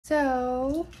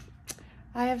So,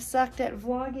 I have sucked at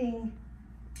vlogging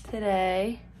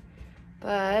today,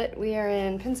 but we are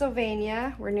in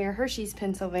Pennsylvania. We're near Hersheys,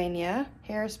 Pennsylvania,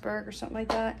 Harrisburg or something like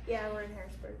that. Yeah, we're in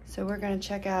Harrisburg. So we're gonna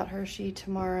check out Hershey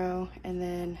tomorrow and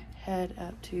then head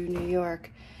up to New York.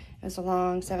 It was a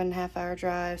long 7.5 hour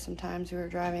drive. Sometimes we were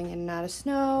driving in and out of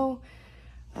snow.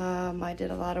 I did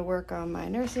a lot of work on my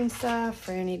nursing stuff.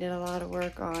 Franny did a lot of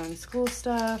work on school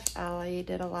stuff. Allie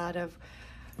did a lot of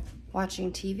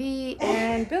watching TV,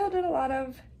 and Bill did a lot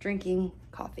of drinking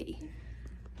coffee.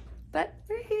 But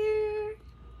we're here.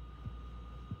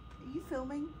 Are you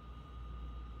filming?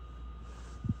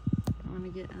 I want to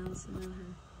get Allison on her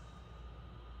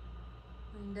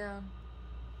laying down.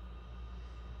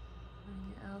 I want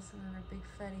to get Allison on her big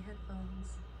fatty headphones.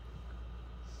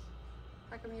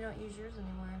 How come you don't use yours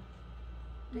anymore?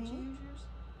 Did you use yours?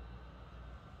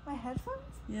 My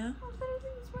headphones? Yeah. I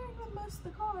was wearing them most of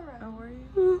the car ride. Oh, were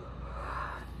you?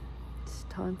 It's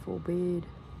time for bed.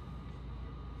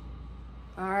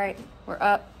 All right, we're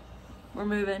up. We're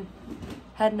moving.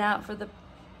 Heading out for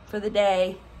the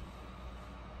day.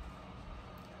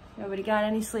 Nobody got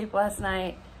any sleep last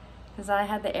night because I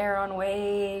had the air on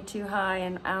way too high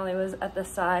and Allie was at the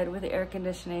side with the air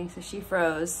conditioning, so she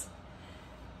froze.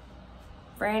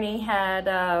 Franny had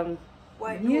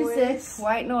white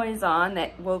noise on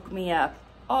that woke me up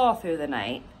all through the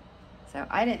night. So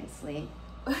I didn't sleep.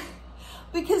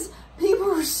 Because people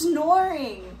were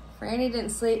snoring. Franny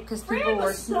didn't sleep because people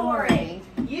were snoring.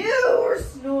 You were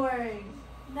snoring.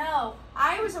 No,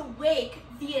 I was awake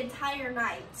the entire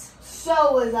night.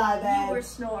 So was I, babe. You were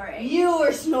snoring. You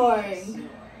were snoring.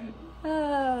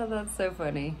 Oh, that's so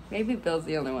funny. Maybe Bill's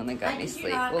the only one that got any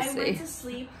sleep. We'll see. I went to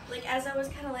sleep, like, as I was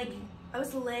kind of like, I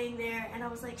was laying there and I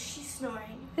was like, she's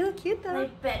snoring. You look cute though. And I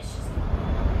bet she's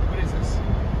What is this?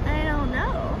 I don't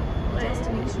know.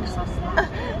 Destination sauce.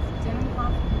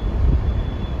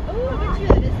 Oh, look at you.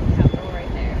 That is the Capitol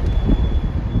right there.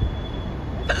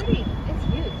 That's pretty. It's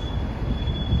huge.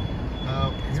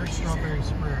 Here's Strawberry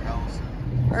Square, Allison.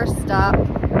 First stop,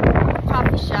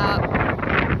 coffee shop.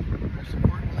 Most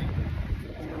importantly,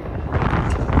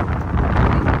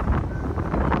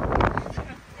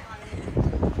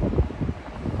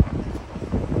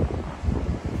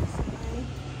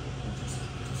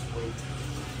 just wait.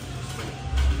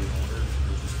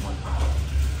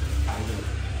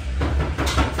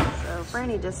 So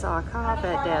Franny just saw a cop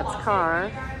at Dad's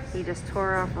car. He just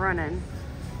tore off running.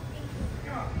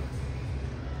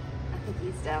 I think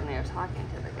he's down there talking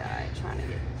to the guy, trying to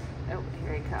get, oh,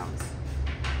 here he comes.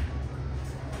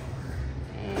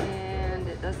 And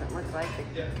it doesn't look like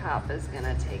the cop is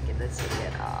gonna take the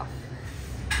ticket off.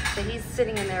 So he's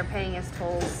sitting in there paying his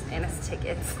tolls and his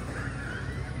tickets.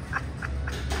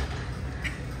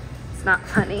 It's not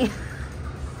funny.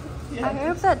 I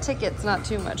hope that ticket's not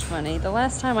too much money. The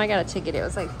last time I got a ticket, it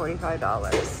was like $45.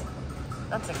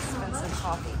 That's expensive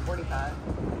coffee,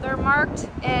 $45. They're marked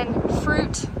in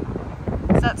fruit.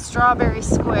 It's at Strawberry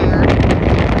Square.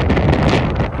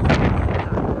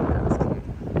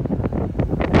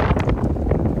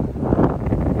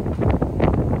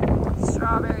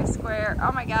 Strawberry Square.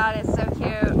 Oh my God, it's so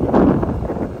cute.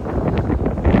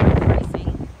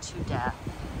 Racing to death.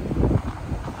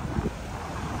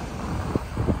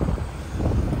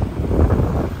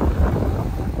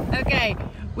 Okay,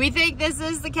 we think this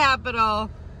is the Capitol,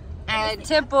 and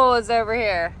Temple is over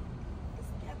here.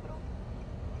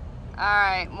 All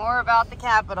right, more about the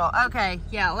Capitol. Okay,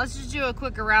 yeah, let's just do a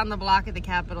quick around the block of the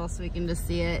Capitol so we can just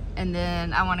see it, and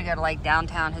then I want to go to like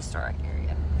downtown historic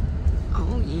area.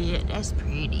 Oh yeah, that's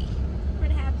pretty. We're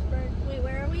in Habsburg. Wait,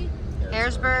 where are we?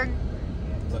 Harrisburg.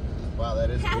 Look, wow, that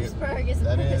is Habsburg is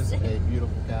that is a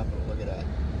beautiful capital. Look at that.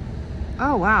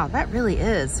 Oh wow, that really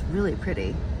is really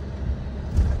pretty.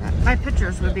 My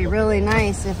pictures would be really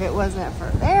nice if it wasn't for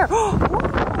there. Oh,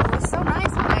 it's so nice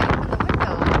when I open the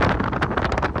window.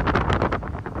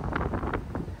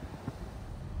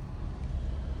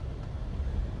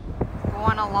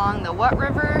 Going along the what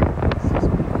river?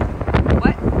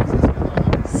 What?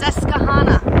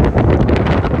 Susquehanna.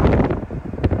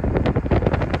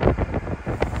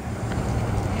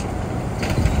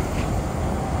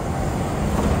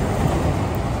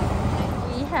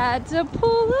 We had to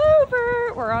pull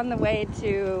over. We're on the way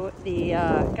to the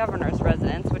governor's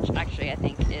residence, which actually I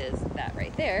think is that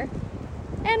right there.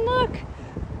 And look,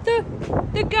 the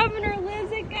governor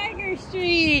lives at Geiger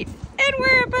Street, and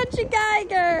we're a bunch of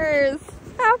Geigers.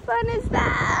 How fun is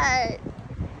that?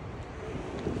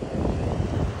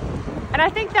 And I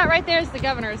think that right there is the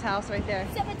governor's house right there.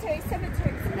 Cemetery.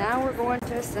 Now we're going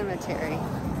to a cemetery.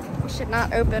 We should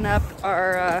not open up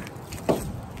our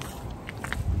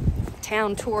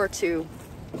town tour to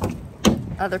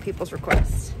other people's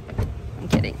requests. I'm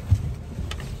kidding.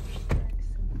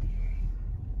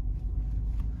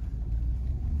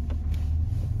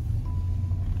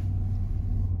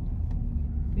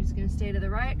 You're just gonna stay to the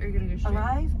right, or you're gonna go straight?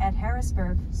 Arrive at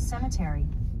Harrisburg Cemetery.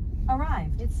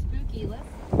 Arrived. It's spooky. Let's.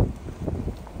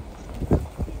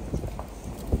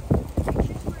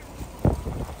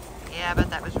 Yeah, but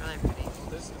that was really pretty.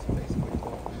 This is basically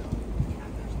fall now.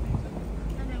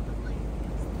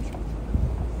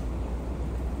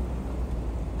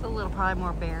 It's a little probably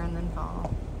more barren than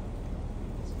fall.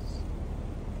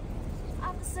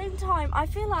 At the same time, I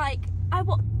feel like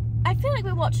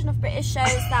we watch enough British shows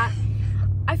that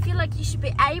I feel like you should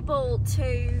be able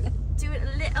to do it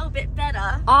a little bit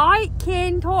better. I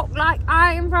can talk like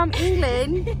I am from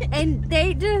England and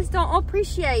they just don't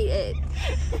appreciate it.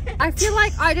 I feel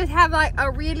like I just have like a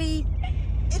really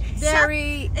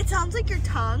It sounds like your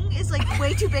tongue is like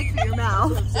way too big for your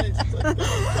mouth.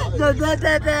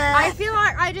 I feel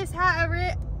like I just have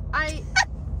a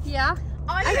yeah.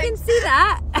 I can see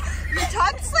that. Your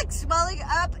tongue's like swelling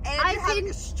up and you're having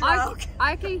a stroke.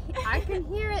 I can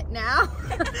hear it now.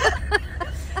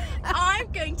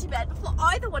 I'm going to bed before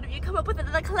either one of you come up with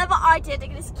another clever idea to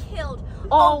get us killed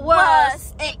Or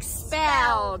worse,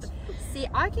 expelled. See,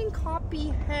 I can copy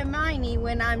Hermione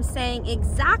when I'm saying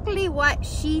exactly what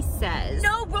she says.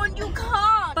 No, Ron, you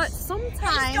can't. But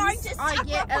sometimes I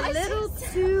get a little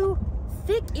too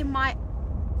thick in my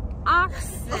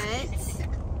accent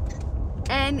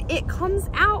and it comes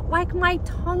out like my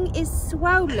tongue is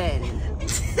swollen.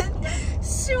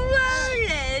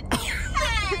 Swollen.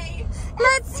 Hey.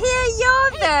 Let's hear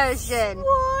your version.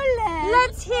 Swollen.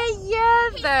 Let's hear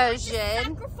your He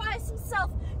version. sacrifice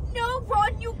himself. No,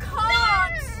 Ron, you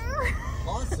can't.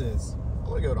 Horses. I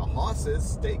want to go to Horses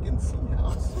Steak and Sea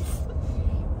House.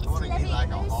 I want to eat like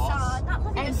a horse.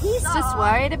 And he's just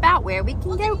worried about where we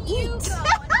can go eat.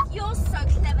 You're so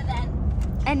clever then.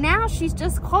 And now she's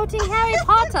just quoting Harry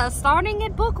Potter, starting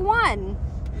at book 1.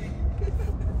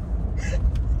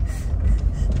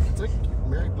 It's like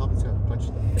Mary Poppins got punched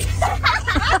in the face.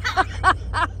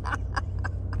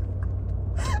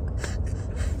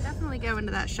 Definitely go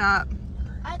into that shop.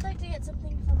 I'd like to get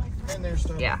something for my friend. And there's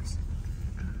Starbucks. Yeah.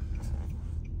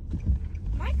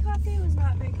 My coffee was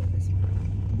not very good this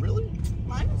morning. Really?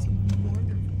 Mine was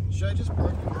wonderful. Should I just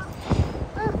park?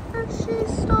 A Hershey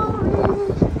story.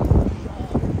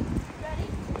 Ready?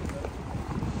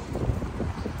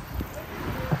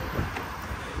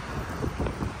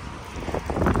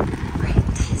 Great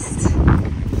taste.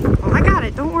 Oh, I got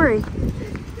it. Don't worry.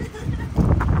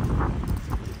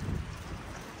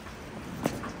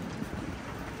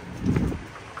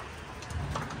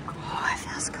 Oh, it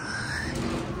feels good.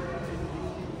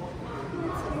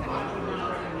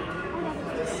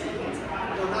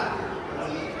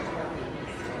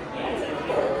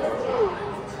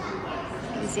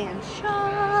 Museum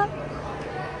shop.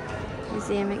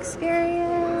 Museum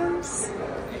experience.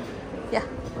 Yeah.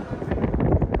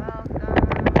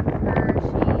 Welcome, Hershey.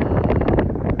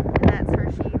 And that's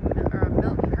Hershey, or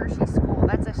Milton Hershey School.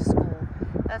 That's a school.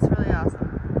 That's really awesome.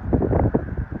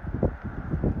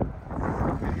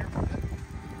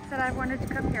 Said I've wanted to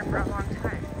come here for a long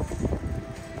time.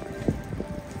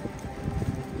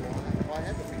 Why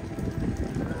haven't we?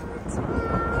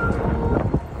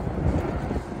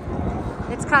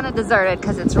 It's kind of deserted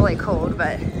because it's really cold,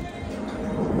 but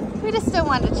we just still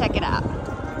wanted to check it out.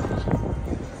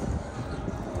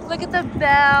 Look at the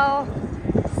bell.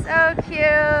 So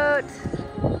cute.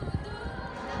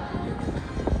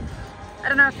 I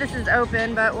don't know if this is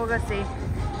open, but we'll go see.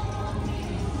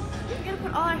 We're gonna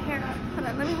put all our hair on. Hold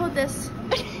on, let me hold this.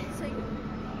 So you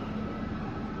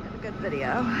Have a good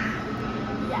video.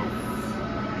 yes.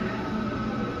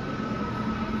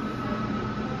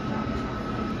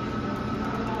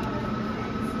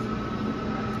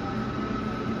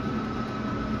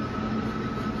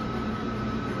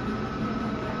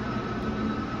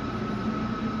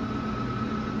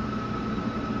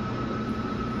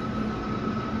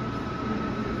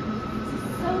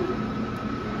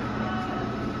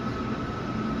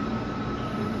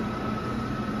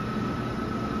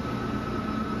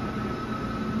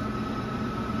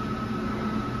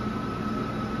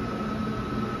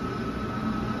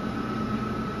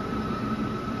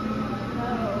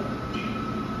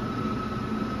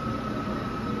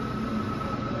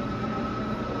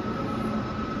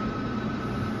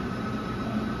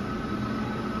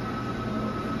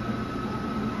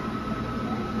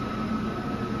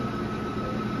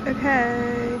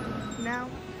 Okay, now.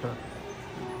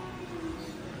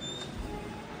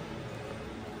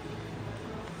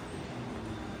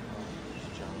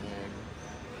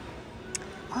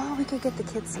 Oh, we could get the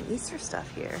kids some Easter stuff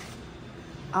here.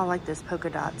 I like this polka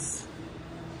dots.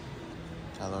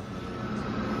 I love polka dots.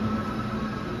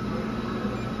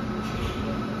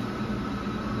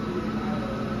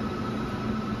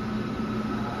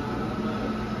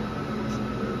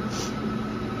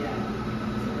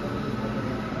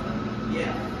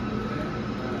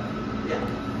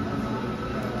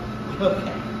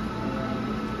 Okay.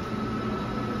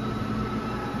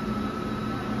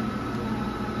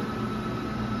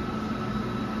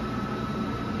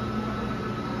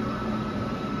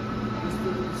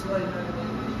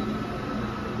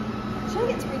 Should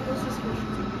I get sprinkles just for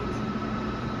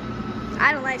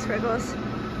I don't like sprinkles.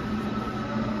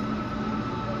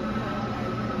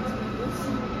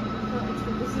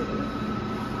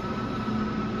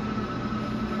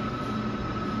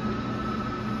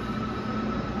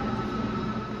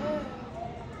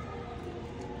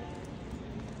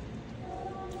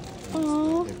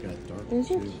 Oh, They've got dark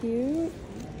those are too. cute.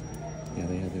 Yeah,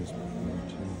 they had those before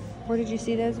too. Where did you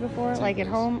see those before? Like at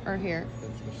home or here?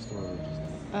 That's the store we just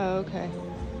Oh, okay.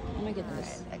 Let me get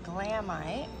this. A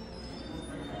Glamite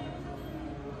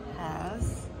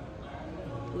has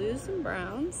blues and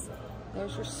browns.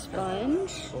 There's your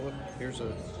sponge. Oh, look, here's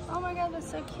a. Oh my god, that's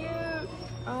so cute.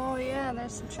 Oh yeah,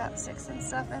 there's some chopsticks and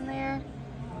stuff in there.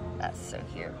 That's so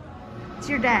cute. It's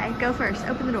your day. Go first.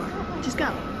 Open the door. Just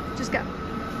go. Just go.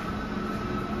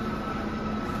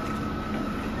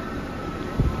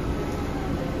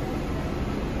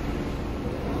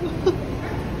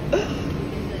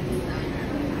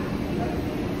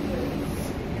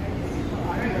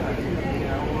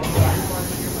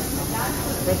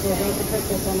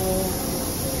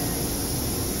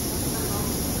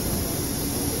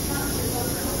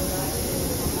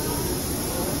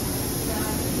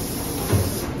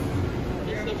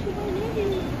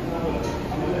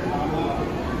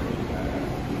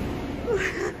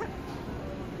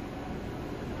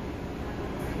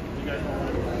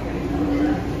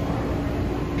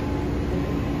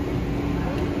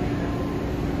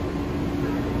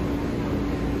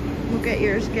 Look at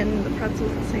yours getting the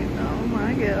pretzels at the same time. Oh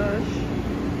my gosh.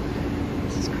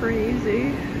 This is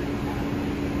crazy.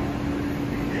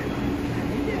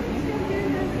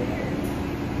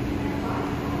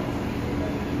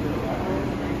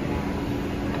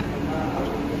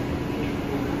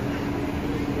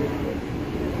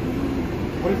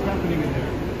 What is happening in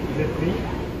there? Is it meat?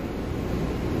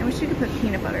 I wish you could put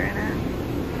peanut butter in it.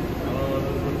 Oh,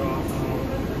 those look awesome.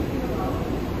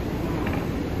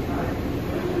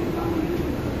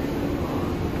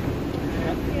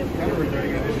 Kind of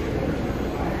regretting I didn't order.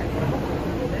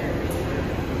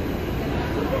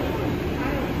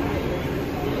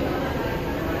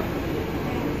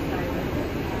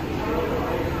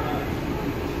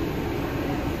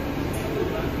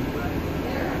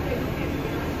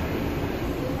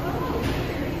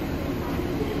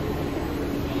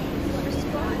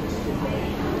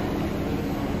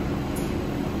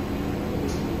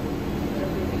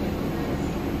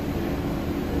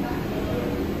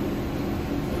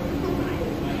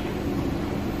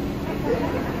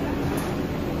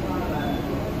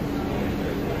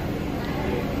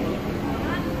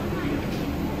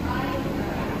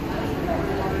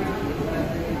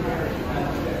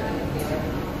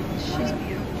 She's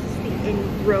beautiful. This is the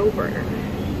Engrover.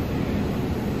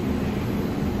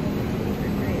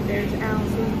 Right, there's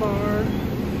Allison's bar.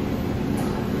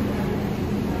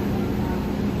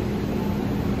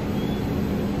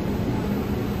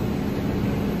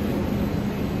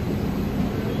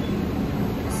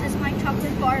 This is my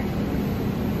chocolate bar.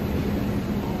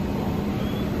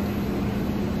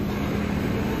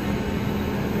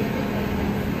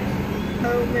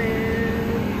 Oh man.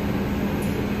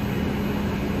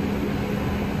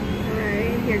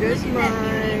 Alright, here goes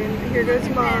mine. Here goes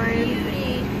mine.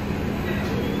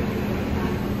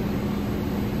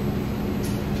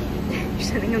 You're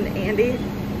sending him to Andy?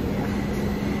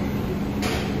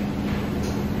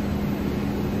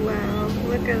 Wow,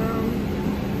 look at him.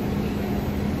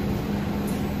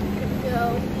 Good go.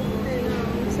 I know,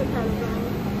 I'm so proud of them.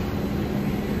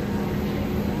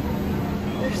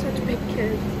 They're such big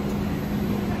kids.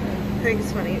 I think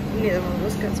it's funny, neither one of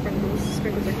us got sprinkles.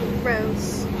 Sprinkles are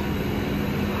gross.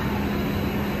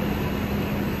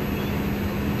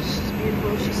 She's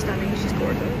beautiful, she's stunning, she's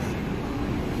gorgeous.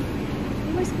 What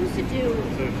am I supposed to do?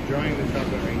 So it's drying the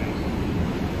chocolate right now.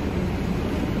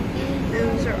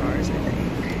 Those are ours, I think.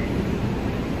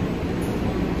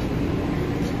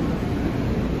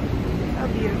 How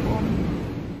beautiful.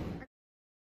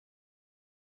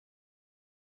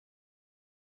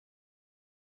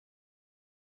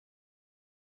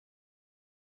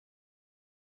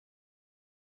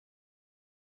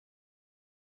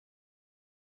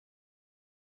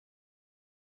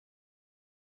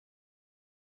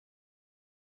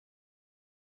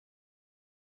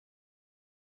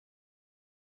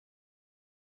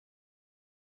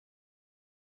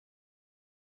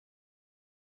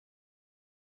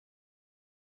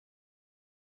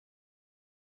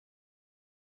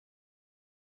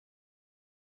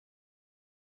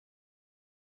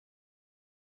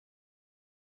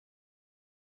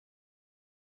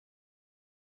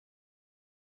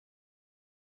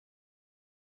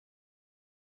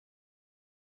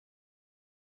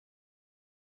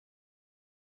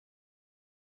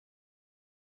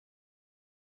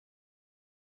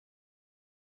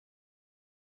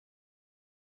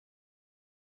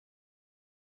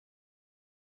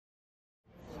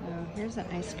 Here's an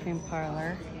ice cream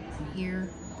parlor. And here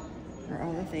are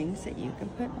all the things that you can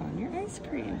put on your ice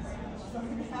cream.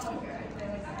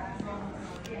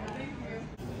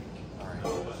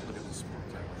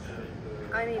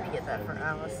 I need to get that for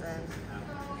Allison.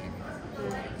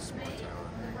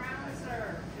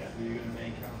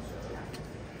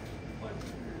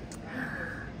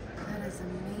 That is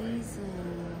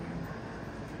amazing.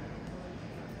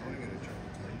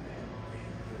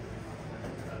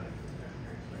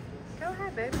 Go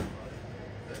ahead, babe. Are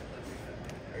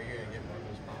you gonna get one of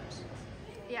those pops?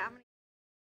 Yeah, I'm gonna.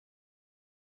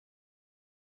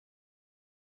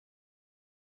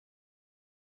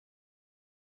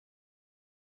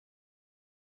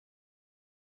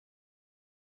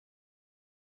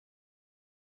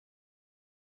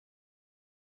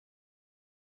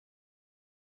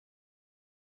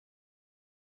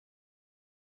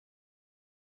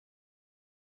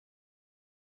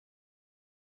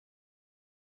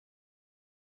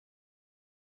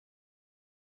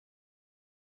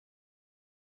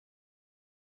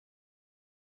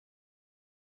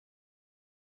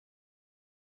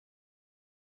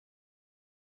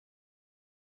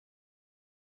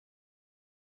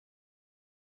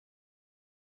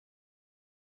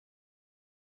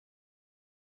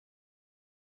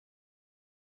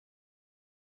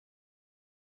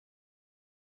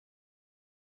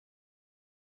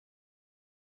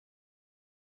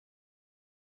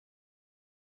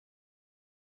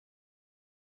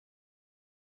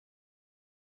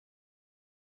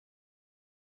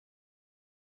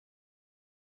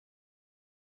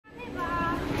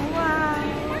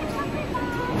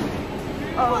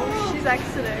 Oh, she's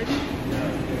exited.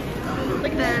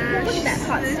 Look at that. Look at that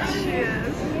hot stuff. She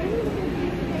is.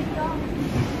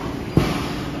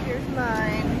 Here's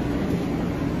mine.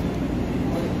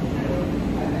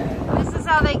 This is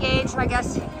how they gauge, I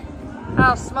guess,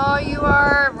 how small you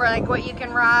are, or like what you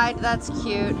can ride. That's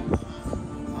cute.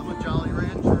 I'm a Jolly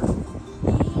Rancher.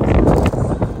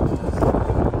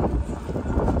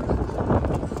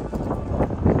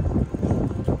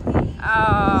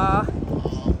 Oh.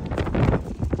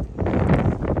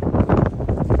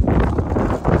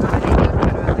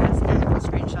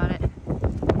 Screenshot it.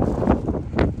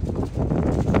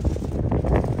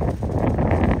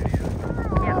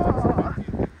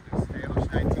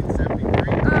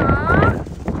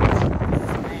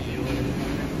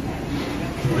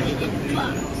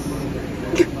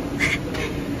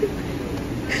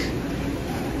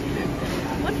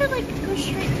 What if I like go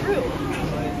straight through?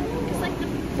 Because like the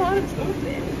bottom's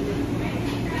open.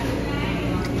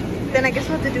 Then I guess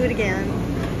we'll have to do it again.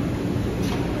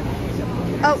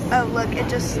 Oh look, it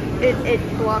just it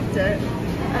blocked it.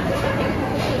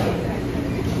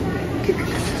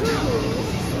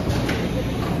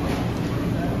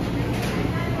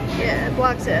 Yeah, it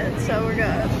blocks it, so we're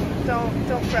good.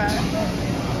 Don't fret.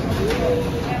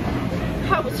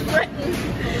 I was fretting.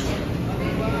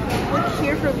 Look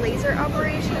here for laser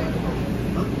operation.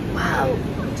 Wow.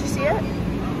 Did you see it?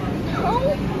 No.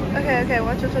 Okay,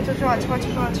 watch.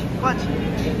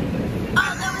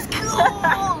 Oh, that was cool.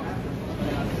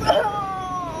 Oh.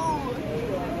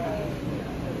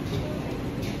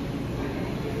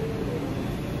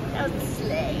 That was a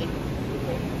sleigh.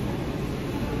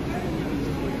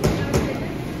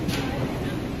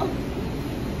 Oh.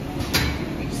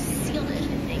 You sealed it,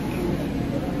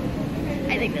 I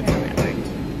think that's how that worked.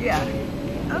 Yeah.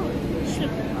 Oh,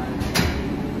 shit.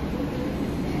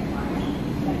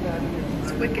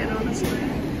 It's wicked, honestly.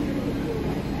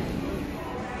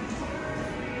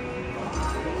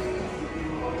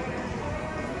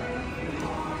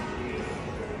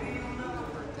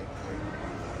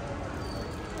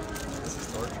 This is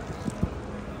torture.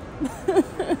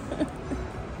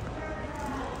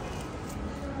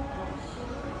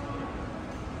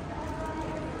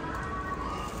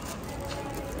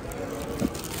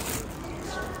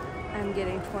 I'm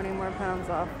getting 20 more pounds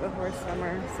off before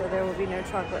summer, so there will be no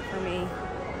chocolate for me.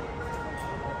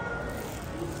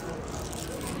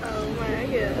 Oh my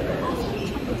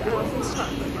goodness. What's Allison's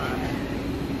chocolate bar?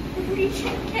 Reach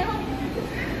and count.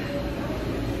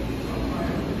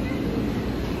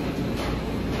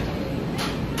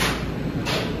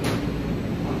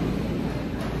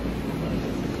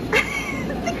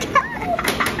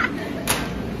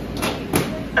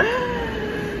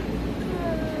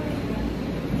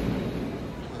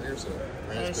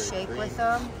 Shake with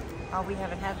them. Oh, we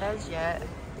haven't had those yet.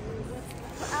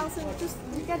 Well, Allison,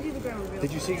 you gotta do the ground reveal.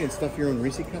 Did you see you can stuff your own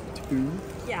Reese cup too?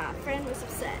 Yeah, Fran was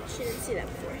upset. She didn't see that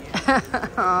before.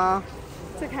 Aw.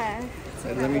 It's okay.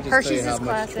 Let me just Hersheys tell you how is much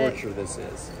classic. torture this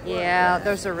is. Yeah,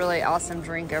 there's a really awesome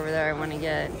drink over there I want to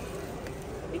get.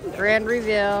 Grand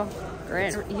reveal.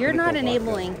 You're not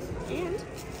enabling. And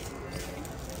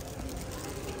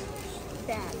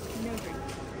bad. No drink.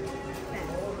 Bad.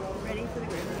 Ready for the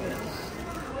grand reveal.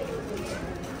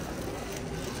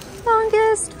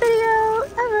 Longest video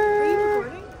ever.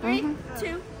 Are you recording? 3,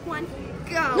 2, 1,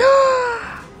 go.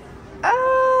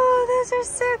 Oh, those are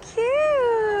so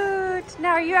cute.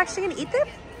 Now, are you actually going to eat them?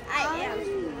 I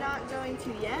am not going to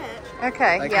yet.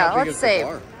 Okay, Like, yeah, how big let's is the save.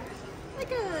 bar?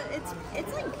 Like it's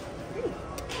like pretty.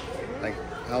 Like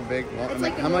how big? Well, I mean,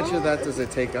 like a how much of normal- that does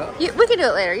it take up? We can do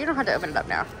it later. You don't have to open it up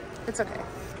now. It's okay.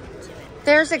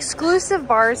 There's exclusive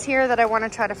bars here that I want to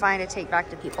try to find to take back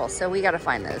to people, so we got to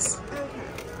find those.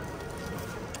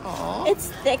 Aww. It's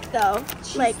thick though.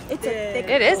 Like it's a thick.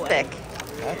 It is boy. thick.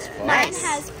 That's fun. Mine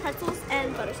has pretzels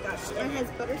and butterscotch. Mine has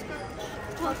butterscotch,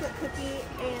 chocolate cookie,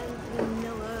 and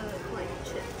vanilla like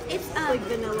chip. It's like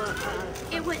vanilla.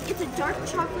 It's a dark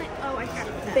chocolate. Oh, I got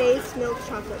it. Base milk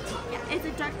chocolate. Yeah, it's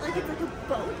a dark it's like a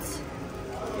boat,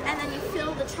 and then you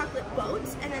fill the chocolate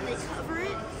boats, and then they cover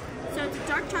it. So it's a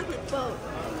dark chocolate boat.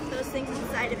 Those things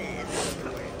inside of it, and then it's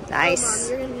covered. Nice. Oh,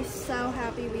 Mom, you're gonna be so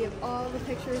happy. We have all the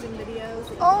pictures and videos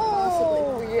that you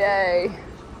Oh, yay.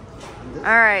 All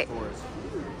right.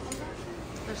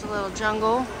 There's a little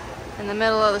jungle in the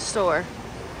middle of the store.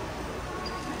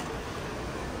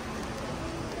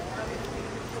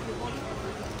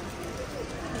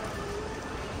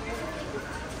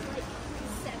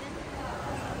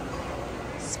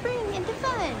 Spring into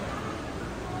fun.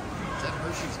 Is that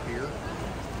Hersheys beer?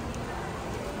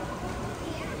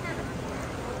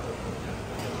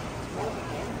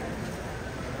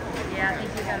 Yeah, I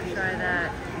think we gotta try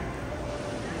that.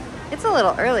 It's a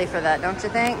little early for that, don't you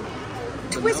think?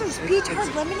 Twizzlers peach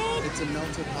hard lemonade? It's a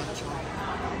melted hot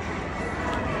chocolate.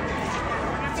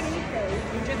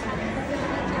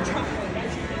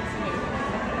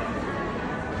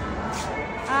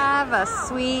 Have a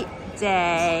sweet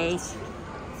day.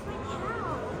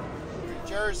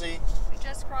 Jersey. We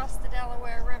just crossed the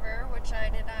Delaware River, which I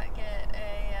did not get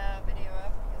a video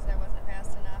of because I wasn't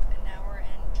fast enough, and now we're in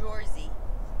Jersey.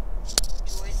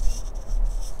 Jersey?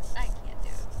 I can't do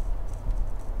it.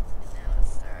 And now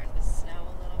it's starting to snow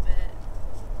a little bit,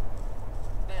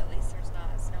 but at least there's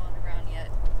not snow on the ground yet.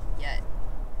 My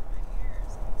hair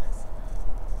is all messing up.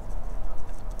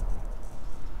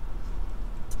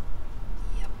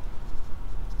 Yep.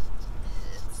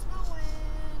 It's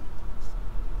snowing.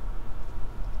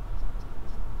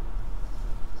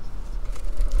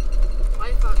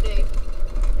 Life update.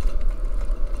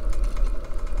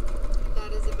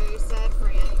 That is a very sad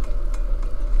friend.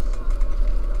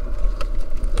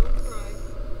 Don't cry.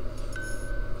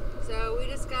 So we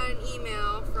just got an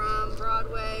email from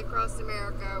Broadway Across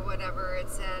America or whatever. It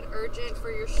said urgent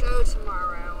for your show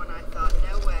tomorrow, and I thought,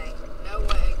 no way, no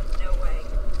way, no way.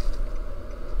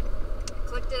 I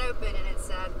clicked it open and it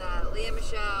said that Leah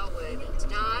Michelle would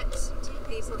not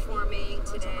be performing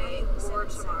today or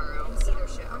tomorrow, either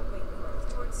show.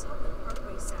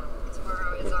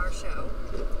 Tomorrow is our show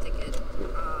ticket. You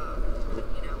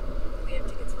know, we have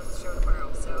tickets for the show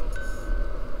tomorrow, so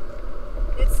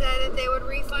it said that they would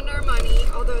refund our money,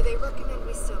 although they recommend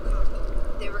we still come.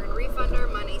 They were going to refund our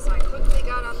money, so I quickly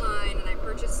got online and I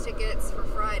purchased tickets for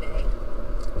Friday.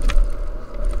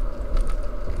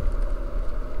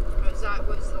 Because that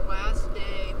was the last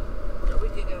day a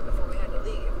week ago before we had to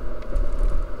leave.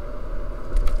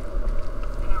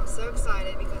 And I was so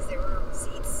excited because there were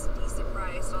seats decent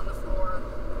priced on the floor.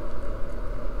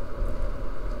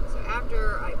 So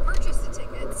after I purchased the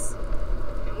tickets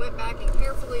and went back and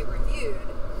carefully reviewed,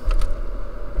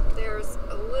 there's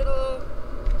a little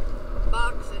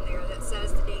box in there that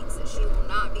says the dates that she will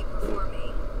not be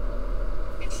performing.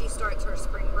 And she starts her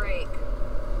spring break,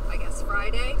 I guess,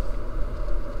 Friday.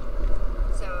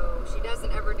 So she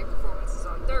doesn't ever do performances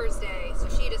on Thursday, so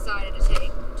she decided to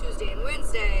take Tuesday and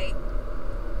Wednesday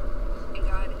and go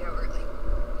ahead and go early.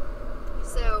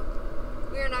 So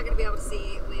we are not going to be able to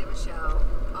see Leah Michelle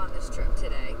on this trip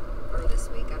today, or this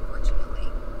week, unfortunately.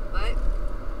 But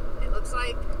it looks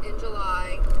like in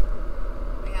July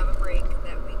we have a break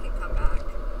that we can come back.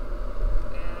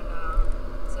 And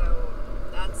so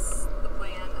that's the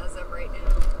plan as of right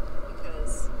now,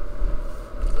 because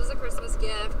this was a Christmas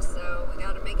gift, so we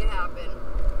got to make it happen.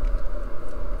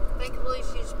 Thankfully,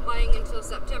 she's playing until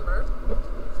September,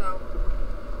 so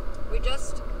we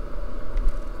just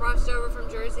crossed over from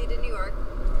Jersey to New York.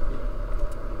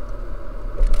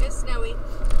 It's snowy,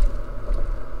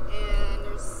 and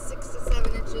there's 6 to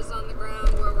 7 inches on the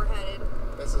ground where we're headed.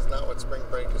 This is not what spring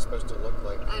break is supposed to look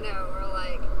like. I know, we're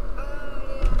like, oh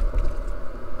yeah.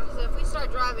 So if we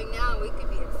start driving now, we could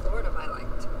be in Florida by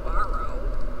like tomorrow.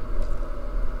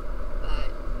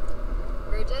 But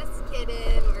we're just kidding.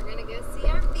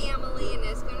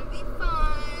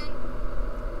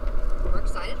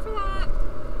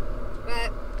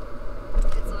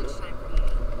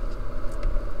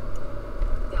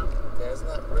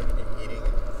 recording and eating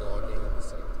and vlogging at the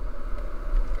same time.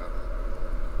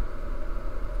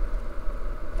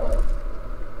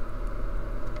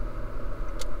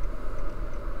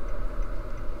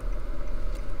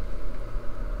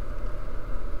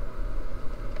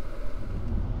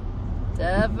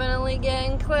 Definitely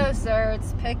getting closer.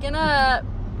 It's picking up.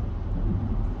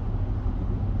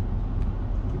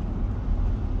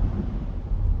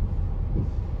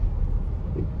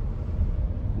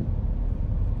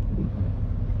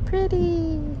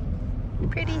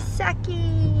 Pretty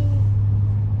sucky.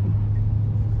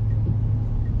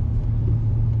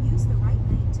 Use the right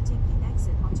lane to take the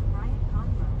exit onto Bryant Pond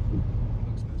Road.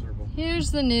 Looks miserable.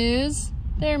 Here's the news.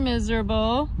 They're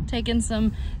miserable. Taking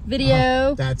some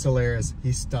video. That's hilarious.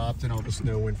 He stopped and all the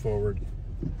snow went forward.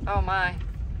 Oh my.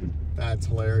 That's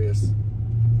hilarious.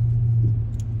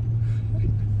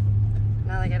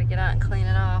 Now they gotta get out and clean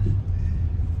it off.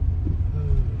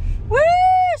 Woo!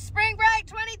 Spring Break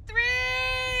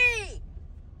 23!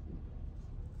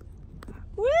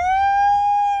 Woo!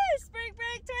 Spring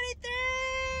Break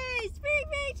 23! Spring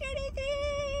Break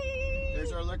 23!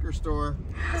 There's our liquor store.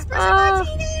 Espresso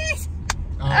martinis!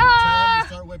 Tell them to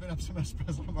start whipping up some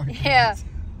espresso martinis. Yeah.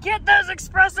 Get those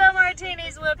espresso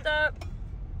martinis whipped up.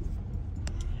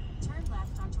 Turn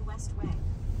left onto West Way.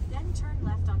 Then turn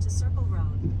left onto Circle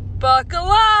Road. Buckle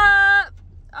up!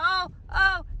 Oh.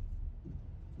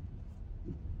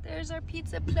 There's our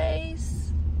pizza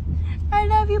place. I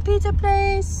love you, pizza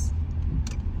place.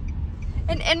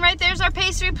 And right there's our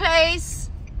pastry place.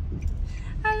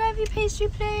 I love you, pastry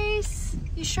place.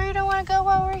 You sure you don't want to go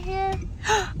while we're here?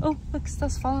 Oh, look,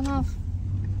 stuff's falling off.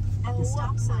 At the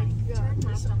stop sign, turn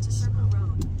left onto Circle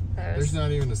Road. There's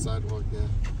not even a sidewalk yet.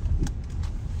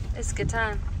 It's a good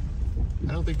time.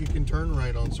 I don't think you can turn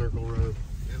right on Circle Road.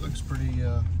 It looks pretty,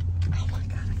 Oh my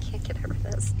God, I can't get over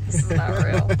this. This is not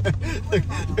real. look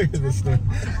at this thing.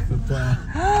 The plow.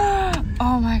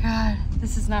 Oh my God,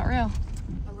 this is not real.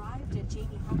 Arrived at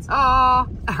Jamie Hunt's Oh,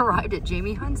 arrived at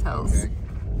Jamie Hunt's house. Okay.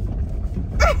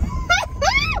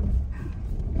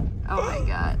 Oh my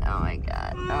God, oh my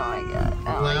God, oh my God, oh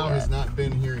my Plow has God. not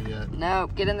been here yet.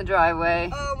 Nope, get in the driveway.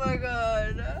 Oh my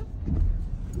God.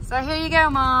 So here you go,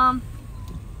 Mom.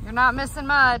 You're not missing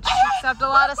much, except a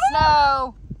lot of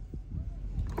snow.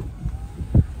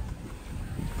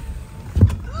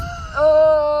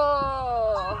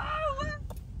 Oh.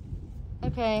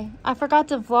 Okay, I forgot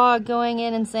to vlog going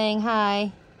in and saying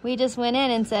hi. We just went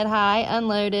in and said hi,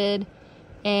 unloaded,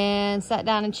 and sat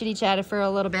down and chitty-chatted for a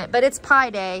little bit. But it's pie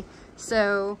day,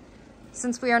 so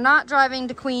since we are not driving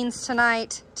to Queens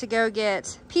tonight to go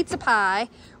get pizza pie,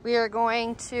 we are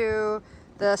going to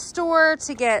the store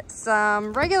to get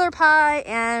some regular pie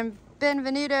and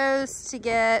Benvenuto's to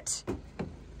get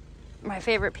my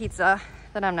favorite pizza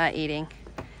that I'm not eating.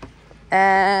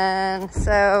 And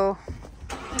so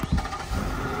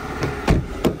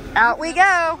out we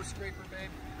go.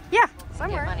 Yeah,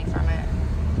 somewhere. Get money from it.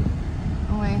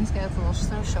 Oh wait, he's got his little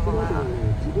snow shovel out.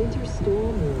 Winter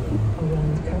storm warning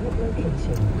around current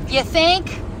location. You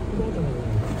think? Weather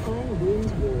alert. High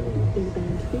wind warning in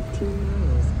about 15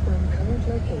 miles from current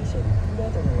location.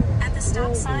 Weather alert. At the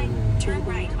stop sign, turn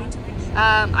right onto the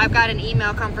I've got an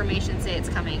email confirmation say it's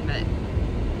coming, but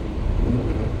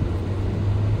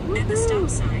At the stop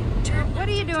sign, turn what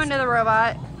are you doing to the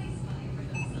robot?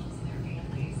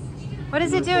 What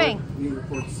is it doing? We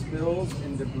report spills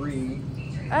and debris.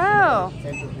 Oh,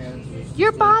 Enterpans.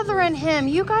 you're bothering him.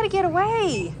 You gotta get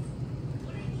away.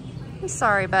 I'm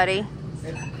sorry, buddy.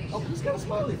 Oh, he's got a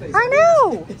smiley face. I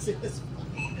know.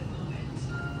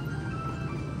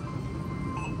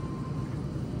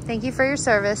 Thank you for your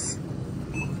service.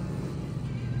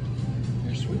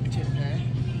 Your sweet potato pie.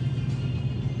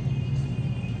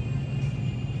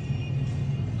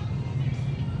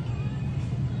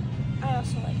 I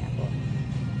also like apple.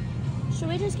 Should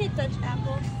we just get Dutch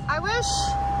apple? I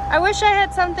wish I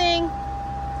had something.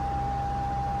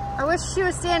 I wish she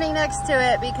was standing next to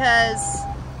it because,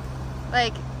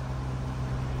 like,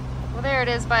 well, there it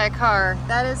is by a car.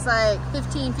 That is like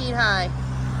 15 feet high.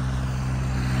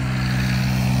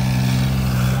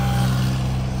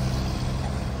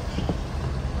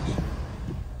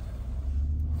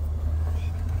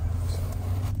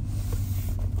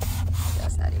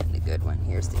 That's not even the good one.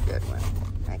 Here's the good one.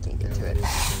 I can't get to it.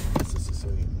 It's a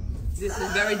Sicilian one. This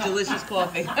is very delicious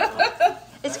coffee.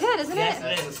 It's good, isn't it?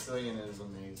 That Sicilian is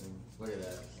amazing. Look at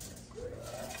that.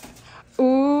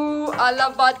 Ooh, I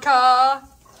love vodka.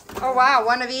 Oh wow,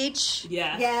 one of each.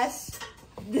 Yeah. Yes.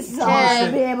 This is all I'll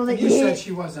I'll be able to You eat. said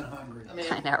she wasn't hungry. I mean,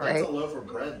 I know, that's right? a loaf of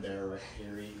bread there, right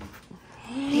here. Eating.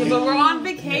 Yeah, but we're on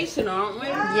vacation, aren't we?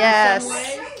 Yes. Some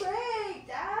way? Break,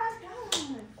 Dad,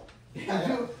 come on.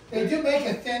 They do make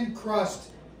a thin crust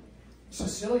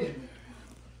Sicilian.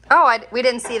 Oh, we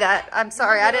didn't see that. I'm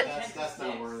sorry. I didn't. That's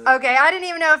not worth it. Okay, I didn't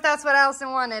even know if that's what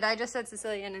Allison wanted. I just said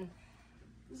Sicilian. And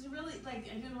This is really, like,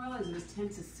 I didn't realize it was 10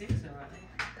 to 6 already.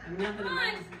 I'm not gonna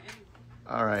mind.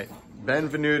 All right,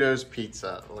 Benvenuto's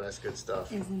Pizza. Oh, that's good stuff.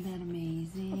 isn't that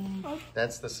amazing?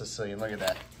 That's the Sicilian. Look at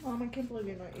that. Mom, I can't believe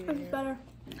you're not eating it. It's better.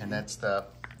 And that's the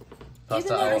Even pasta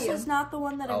though this alla is not the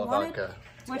one that I wanted. vodka.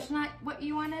 What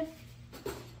you wanted?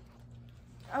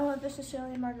 I want the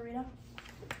Sicilian margarita.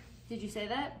 Did you say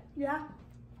that? Yeah.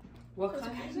 What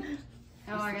kind is it?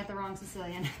 Oh, I got the wrong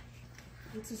Sicilian.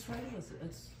 It's just regular.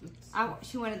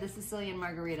 She wanted the Sicilian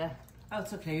margarita. Oh,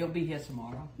 it's okay. You'll be here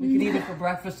tomorrow. We can eat it for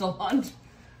breakfast or lunch.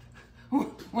 We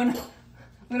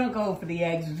don't go for the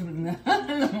eggs in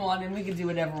the morning. We can do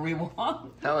whatever we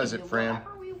want. How is it, Fran?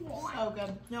 So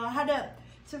good. No, I had to,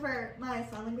 so for my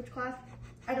sign language class,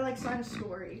 I had to like sign a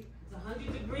story. It's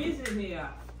 100 degrees in here.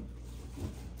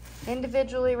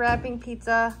 Individually wrapping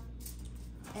pizza.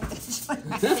 Individually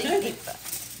wrapping pizza.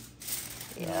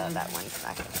 Yeah, that one's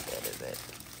not gonna fit, is it?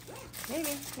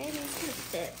 Maybe.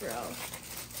 Fit, bro.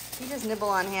 You just nibble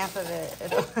on half of it.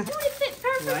 It would fit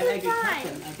perfectly Right?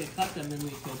 fine. I could cut them and we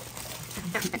could.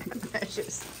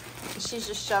 She's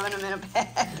just shoving them in a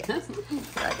bag.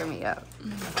 Cracking me up.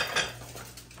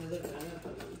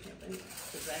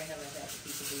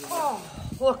 Oh,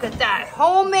 look at that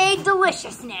homemade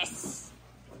deliciousness.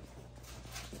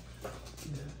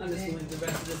 I'm just going the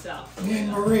rest of this out. Me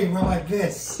and Marie, we're like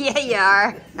this. Yeah, you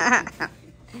are.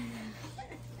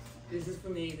 This is for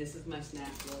me. This is my snack.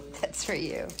 That's for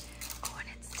you. Oh, and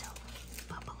it's still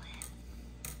bubbling.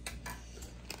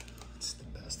 It's the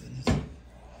best, isn't it?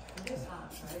 It's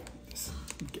hot, right?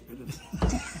 Get rid of it.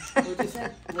 What'd you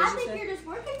say? I think you're just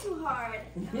working too hard.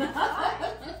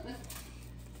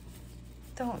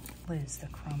 Don't lose the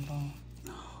crumble.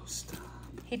 No, stop.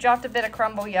 He dropped a bit of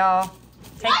crumble, y'all.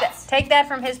 Take that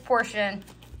from his portion.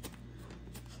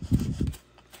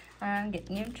 I'm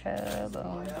getting in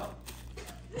trouble.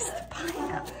 It's the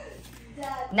pineapple.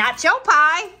 Not your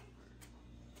pie.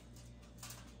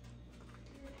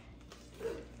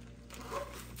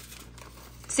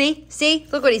 See?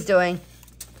 Look what he's doing.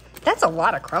 That's a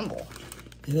lot of crumble.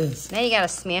 It is. Now you gotta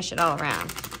smash it all around.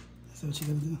 That's what you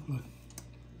gotta do. Look.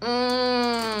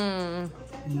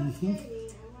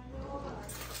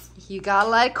 You gotta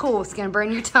let it cool. It's gonna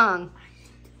burn your tongue.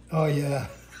 Oh, yeah.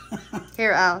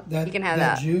 Here, Al, you can have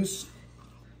that. Juice.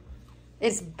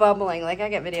 It's bubbling. Like, I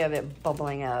got video of it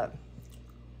bubbling up.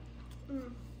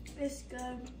 It's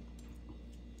good.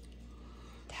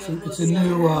 It's a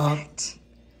new,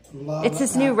 It's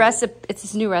his new recipe. It's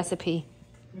his new recipe.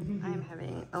 I'm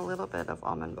having a little bit of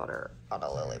almond butter on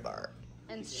a lily bar.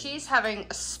 And she's having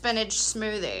a spinach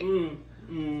smoothie.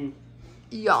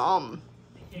 Yum.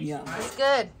 Yeah. It's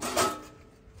good.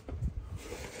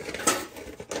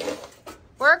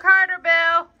 Work harder,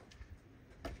 Bill.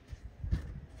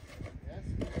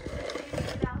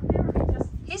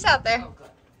 He's out there.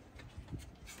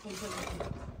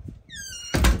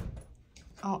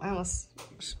 Oh, I almost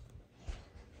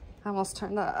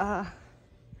turned the,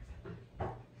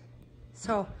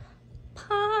 So,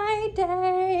 pie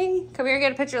day. Come here,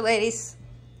 get a picture, ladies.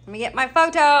 Let me get my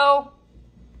photo.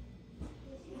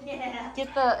 Yeah.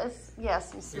 Get the,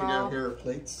 yes, some small. Here are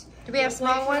plates. Do we have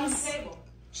small ones?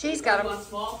 She's got them.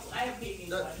 Small? I have baking.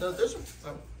 No, this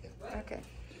one. Okay.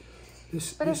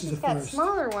 This But if is she's the got first.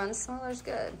 smaller ones, smaller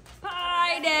good.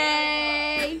 Pie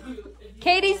day.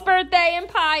 Katie's birthday and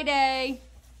pie day.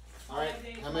 All right,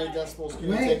 how many decibels can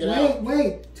you take it out?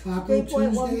 Wait. Taco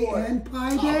Tuesday and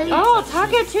Pie Day? Oh,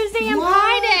 Taco Tuesday and What?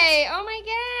 Pie Day. Oh my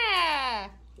God.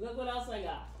 Look what else I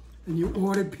got. And you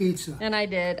ordered pizza. And I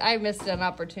did. I missed an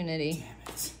opportunity.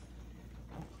 Damn it.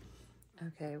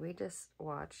 Okay, we just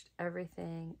watched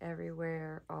Everything,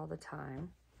 Everywhere, All the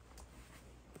Time.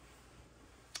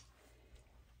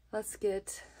 Let's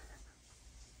get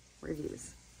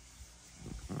reviews.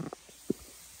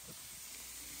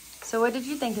 So what did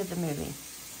you think of the movie?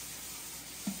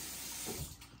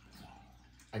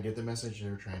 I get the message they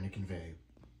were trying to convey.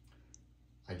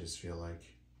 I just feel like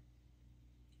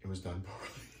it was done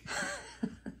poorly.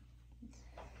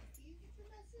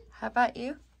 How about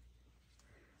you?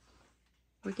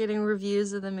 We're getting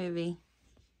reviews of the movie.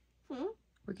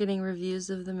 We're getting reviews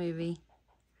of the movie.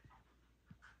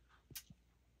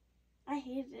 I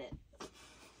hated it.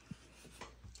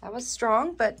 That was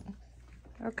strong, but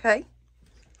okay.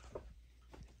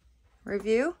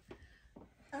 Review?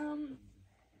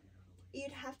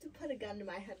 You'd have to put a gun to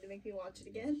my head to make me watch it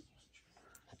again.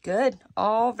 Good.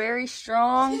 All very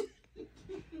strong.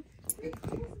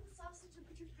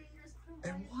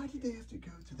 And why did they have to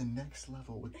go to the next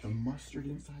level with the mustard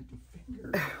inside the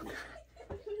finger?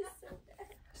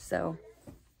 So,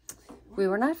 we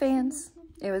were not fans.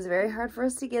 It was very hard for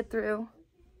us to get through.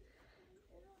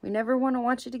 We never want to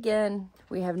watch it again.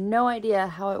 We have no idea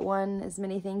how it won as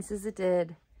many things as it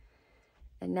did.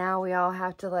 And now we all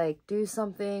have to like do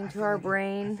something to our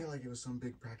brain. I feel like it was some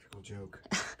big practical joke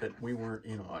that we weren't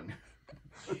in on.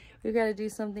 We've got to do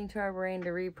something to our brain to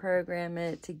reprogram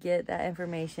it to get that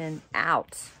information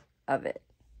out of it.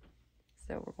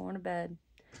 So we're going to bed,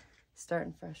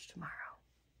 starting fresh tomorrow.